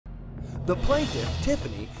The plaintiff,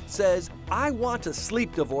 Tiffany, says, "I want to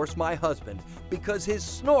sleep divorce my husband because his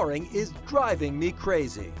snoring is driving me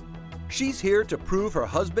crazy." She's here to prove her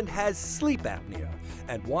husband has sleep apnea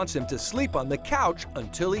and wants him to sleep on the couch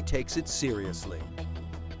until he takes it seriously.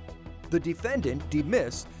 The defendant,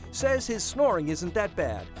 Demis, says his snoring isn't that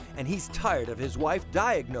bad, and he's tired of his wife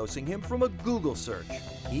diagnosing him from a Google search.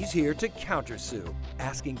 He's here to countersue,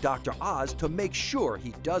 asking Dr. Oz to make sure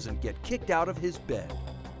he doesn't get kicked out of his bed.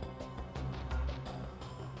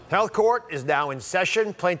 Health court is now in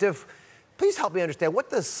session. Plaintiff, please help me understand, what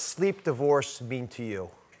does sleep divorce mean to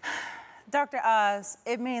you? Dr. Oz,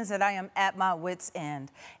 it means that I am at my wit's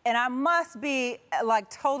end. And I must be like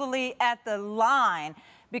totally at the line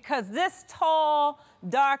because this tall,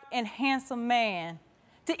 dark, and handsome man,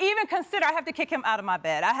 to even consider, I have to kick him out of my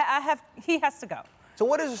bed. He has to go. So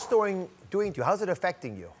what is the snoring doing to you? How's it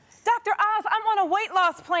affecting you? Dr. Oz, I'm on a weight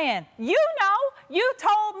loss plan. You know, you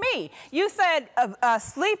told me. You said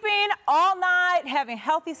sleeping all night, having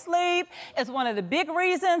healthy sleep is one of the big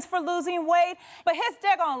reasons for losing weight. But his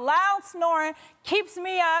daggone loud snoring keeps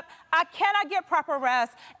me up. I cannot get proper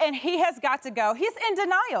rest, and he has got to go. He's in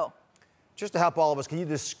denial. Just to help all of us, can you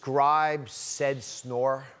describe said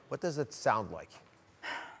snore? What does it sound like?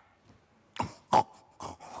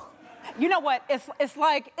 You know what? It's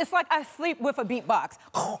like I sleep with a beatbox.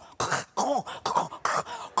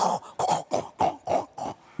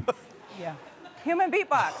 Yeah, human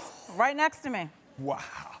beatbox right next to me. Wow.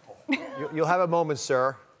 You'll have a moment,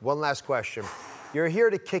 sir. One last question. You're here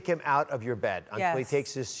to kick him out of your bed until he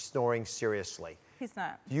takes his snoring seriously. He's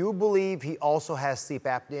not. Do you believe he also has sleep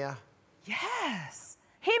apnea? Yes.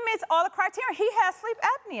 He meets all the criteria. He has sleep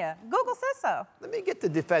apnea. Google says so. Let me get the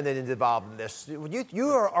defendant involved in this. You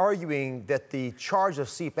are arguing that the charge of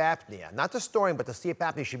sleep apnea, not the snoring, but the sleep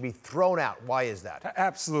apnea, should be thrown out. Why is that?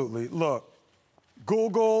 Absolutely. Look,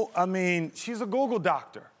 Google, she's a Google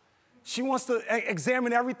doctor. She wants to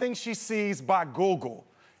examine everything she sees by Google.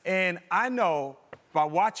 And I know by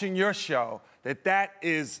watching your show that that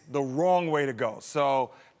is the wrong way to go.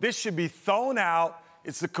 So this should be thrown out.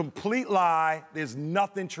 It's a complete lie. There's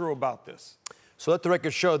nothing true about this. So let the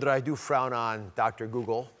record show that I do frown on Dr.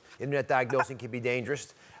 Google. Internet diagnosing can be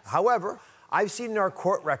dangerous. However, I've seen in our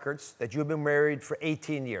court records that you've been married for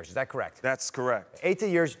 18 years. Is that correct? That's correct. 18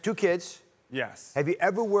 years, 2 kids. Yes. Have you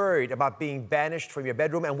ever worried about being banished from your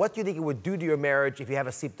bedroom? And what do you think it would do to your marriage if you have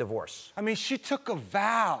a sleep divorce? She took a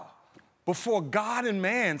vow before God and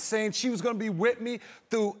man saying she was going to be with me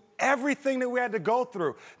through everything that we had to go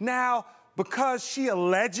through. Now, because she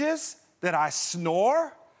alleges that I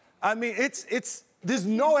snore, there's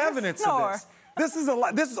no evidence of this.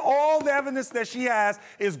 This is all the evidence that she has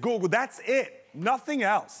is Google. That's it. Nothing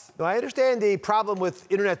else. Now, I understand the problem with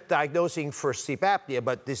internet diagnosing for sleep apnea,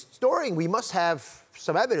 but this snoring, we must have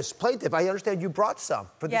some evidence. Plaintiff, I understand you brought some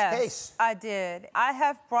for this case. Yes, I did. I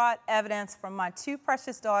have brought evidence from my 2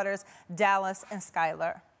 precious daughters, Dallas and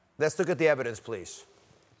Skylar. Let's look at the evidence, please.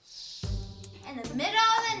 In the middle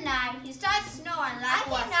of the night, he starts snoring like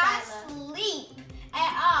what, I cannot sleep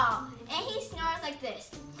at all. And he snores like this.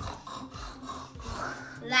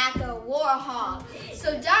 Like a warhog.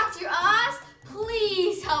 So Dr. Oz,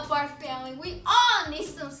 please help our family. We all need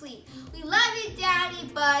some sleep. We love you, Daddy,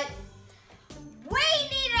 but we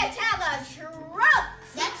need to tell the truth.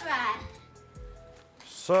 That's right.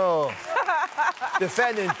 So,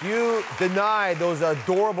 defendant, you deny those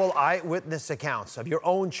adorable eyewitness accounts of your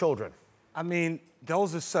own children.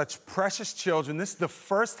 Those are such precious children. This is the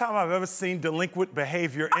first time I've ever seen delinquent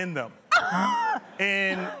behavior in them.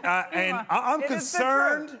 And I'm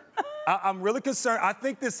concerned. I'm really concerned. I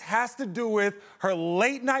think this has to do with her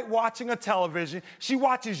late night watching of television. She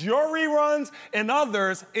watches your reruns and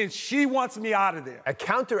others, and she wants me out of there. A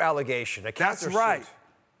counter-allegation, a counter-suit. That's right.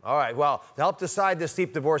 All right, well, to help decide this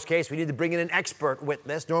sleep divorce case, we need to bring in an expert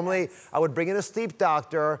witness. Normally, I would bring in a sleep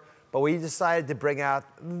doctor, but we decided to bring out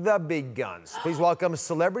the big guns. Please welcome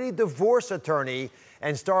celebrity divorce attorney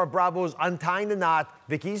and star of Bravo's Untying the Knot,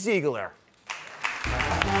 Vicky Ziegler.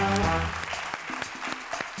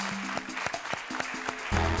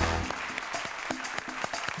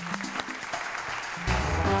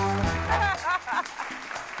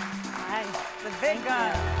 The big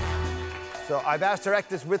guns. So I've asked our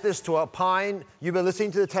actress witness to opine. You've been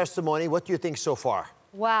listening to the testimony. What do you think so far?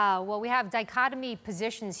 Wow. Well, we have dichotomy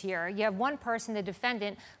positions here. You have one person, the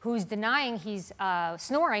defendant, who's denying he's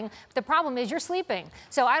snoring. But the problem is you're sleeping.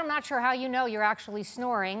 So I'm not sure how you know you're actually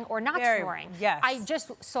snoring or not snoring. Yes. I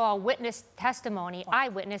just saw witness testimony,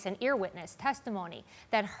 eyewitness and ear witness testimony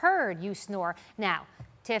that heard you snore. Now,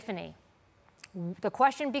 Tiffany, the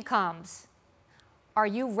question becomes, are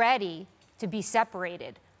you ready to be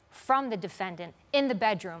separated from the defendant in the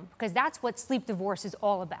bedroom, because that's what sleep divorce is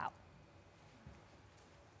all about.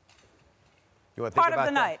 You want to think Part of about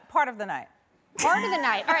the that? night. Part of the night. Part of the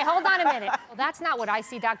night. All right, hold on a minute. Well, that's not what I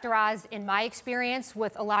see, Dr. Oz, in my experience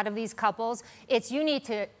with a lot of these couples. It's you need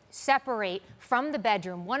to separate from the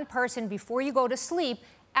bedroom. One person, before you go to sleep,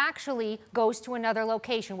 actually goes to another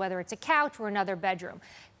location, whether it's a couch or another bedroom.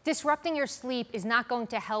 Disrupting your sleep is not going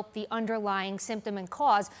to help the underlying symptom and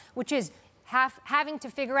cause, which is having to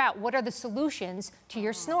figure out what are the solutions to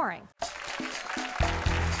your snoring.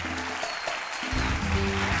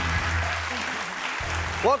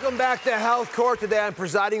 Welcome back to Health Court. Today I'm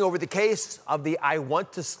presiding over the case of the I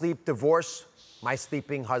want to sleep divorce my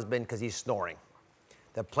sleeping husband because he's snoring.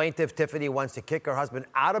 The plaintiff, Tiffany, wants to kick her husband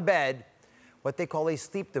out of bed, what they call a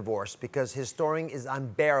sleep divorce, because his snoring is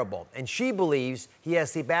unbearable. And she believes he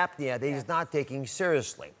has sleep apnea that he's not taking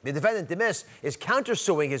seriously. The defendant, Demis, is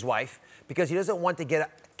countersuing his wife because he doesn't want to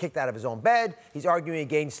get kicked out of his own bed. He's arguing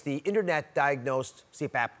against the internet-diagnosed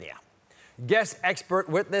sleep apnea. Guest expert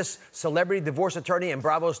witness, celebrity divorce attorney, and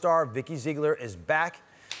Bravo star Vicky Ziegler is back,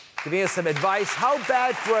 giving us some advice. How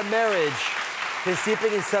bad for a marriage can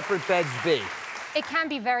sleeping in separate beds be? It can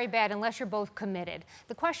be very bad unless you're both committed.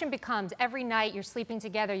 The question becomes, every night you're sleeping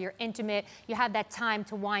together, you're intimate, you have that time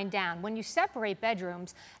to wind down. When you separate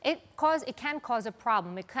bedrooms, it can cause a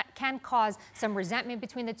problem. It can cause some resentment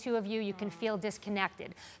between the two of you. You can feel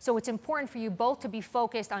disconnected. So it's important for you both to be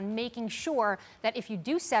focused on making sure that if you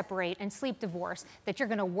do separate and sleep divorce, that you're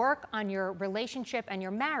gonna work on your relationship and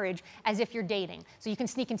your marriage as if you're dating. So you can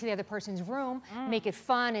sneak into the other person's room, make it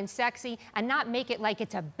fun and sexy, and not make it like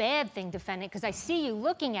it's a bad thing, defendant, because I see you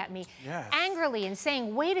looking at me angrily and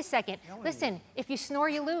saying, wait a second, listen, if you snore,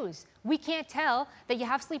 you lose. We can't tell that you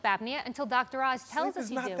have sleep apnea until Dr. Oz tells us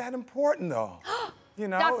you do. It's not that important, though. You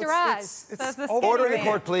know, Dr. Oz. It's Order in the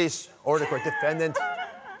court, please. Order in the court. Defendant.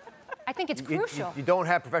 I think it's crucial. You don't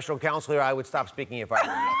have professional counsel here. I would stop speaking if I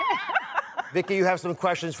were you. Vicky, you have some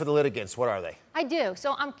questions for the litigants. What are they? I do.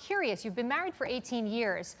 So I'm curious. You've been married for 18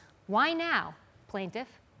 years. Why now, plaintiff?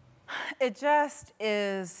 It just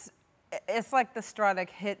is. It's like the straw that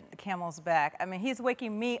hit the camel's back. I mean, he's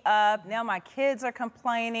waking me up. Now my kids are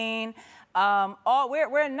complaining. None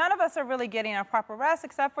of us are really getting a proper rest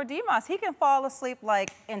except for Demas. He can fall asleep like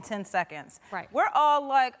in 10 seconds. Right. We're all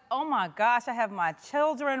like, oh my gosh, I have my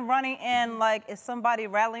children running in. Like, is somebody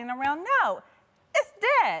rattling around? No, it's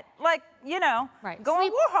dead. Like, you know,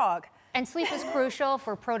 going warhog. And sleep is crucial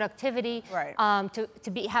for productivity,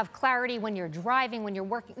 have clarity when you're driving, when you're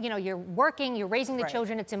working, you're raising the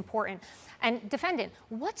children, it's important. And defendant,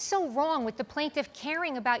 what's so wrong with the plaintiff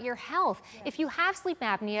caring about your health? If you have sleep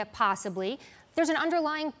apnea, possibly, there's an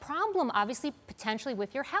underlying problem, obviously, potentially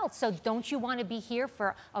with your health. So don't you want to be here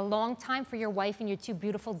for a long time for your wife and your two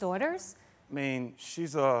beautiful daughters? I mean,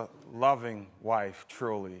 she's a loving wife,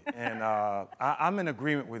 truly. And I'm in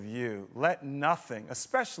agreement with you. Let nothing,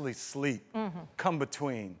 especially sleep, come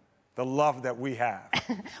between the love that we have.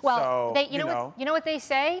 Well, so, you know what they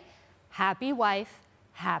say? Happy wife,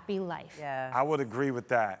 happy life. Yeah. I would agree with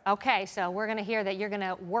that. Okay, so we're going to hear that you're going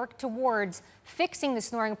to work towards fixing the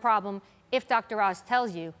snoring problem if Dr. Oz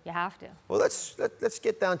tells you you have to. Well, let's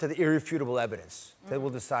get down to the irrefutable evidence that will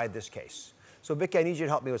decide this case. So, Vicky, I need you to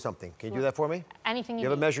help me with something. Can you do that for me? Anything you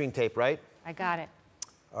have need. a measuring tape, right? I got it.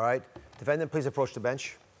 All right. Defendant, please approach the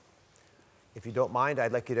bench. If you don't mind,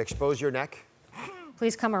 I'd like you to expose your neck.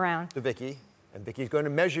 Please come around. To Vicky. And Vicky's going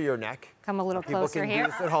to measure your neck. Come a little closer here.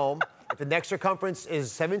 People can do this at home. If the neck circumference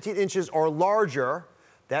is 17 inches or larger,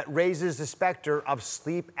 that raises the specter of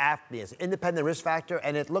sleep apnea. It's an independent risk factor,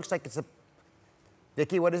 and it looks like it's a...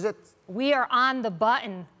 Vicky, what is it? We are on the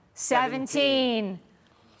button. 17.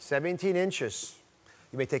 17 inches.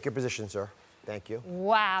 You may take your position, sir. Thank you.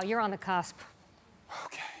 Wow, you're on the cusp.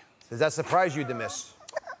 Okay. Does that surprise you, Demis?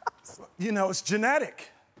 You know, it's genetic.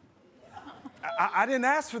 I didn't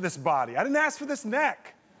ask for this body. I didn't ask for this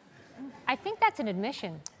neck. I think that's an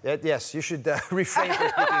admission. Yes, you should refrain from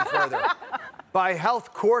speaking further. By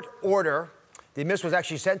health court order, Demis was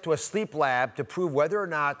actually sent to a sleep lab to prove whether or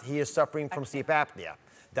not he is suffering from sleep apnea.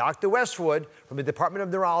 Dr. Westwood from the Department of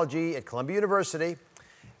Neurology at Columbia University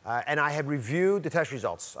and I have reviewed the test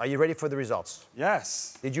results. Are you ready for the results?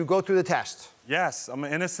 Yes. Did you go through the test? Yes, I'm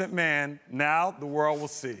an innocent man. Now the world will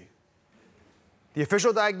see. The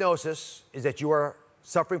official diagnosis is that you are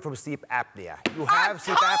suffering from sleep apnea. You have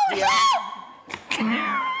sleep apnea.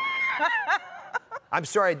 I'm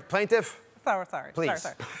sorry, plaintiff. Sorry. Please.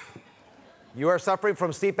 Sorry. You are suffering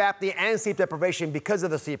from sleep apnea and sleep deprivation because of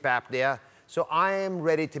the sleep apnea. So I am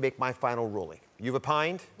ready to make my final ruling. You've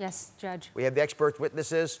opined? Yes, Judge. We have the expert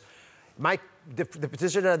witnesses. My the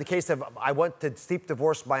petitioner in the case of I want to sleep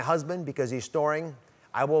divorce my husband because he's snoring,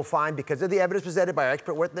 I will find, because of the evidence presented by our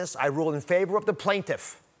expert witness, I rule in favor of the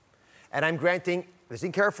plaintiff. And I'm granting,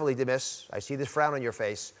 listen carefully to this, I see this frown on your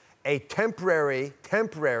face, a temporary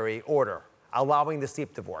order allowing the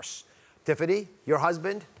sleep divorce. Tiffany, your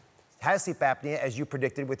husband has sleep apnea, as you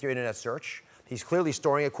predicted with your internet search. He's clearly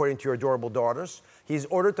snoring according to your adorable daughters. He's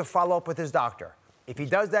ordered to follow up with his doctor. If he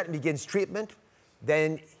does that and begins treatment,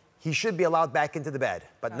 then he should be allowed back into the bed,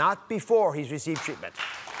 but not before he's received treatment.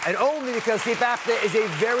 And only because sleep apnea is a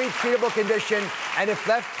very treatable condition, and if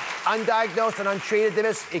left undiagnosed and untreated,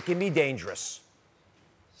 it can be dangerous.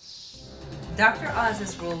 Dr.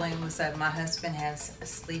 Oz's ruling was that my husband has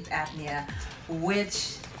sleep apnea,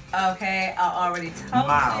 which, okay, I already told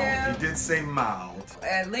Mild. You did say mild.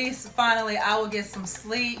 At least, finally, I will get some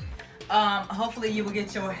sleep. Hopefully, you will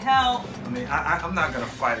get your help. I mean, I'm not going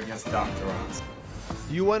to fight against Dr. Oz.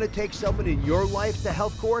 Do you want to take someone in your life to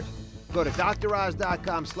health court? Go to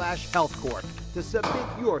droz.com/healthcourt to submit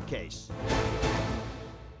your case.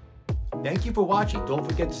 Thank you for watching. Don't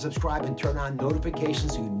forget to subscribe and turn on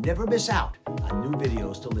notifications so you never miss out on new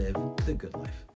videos to live the good life.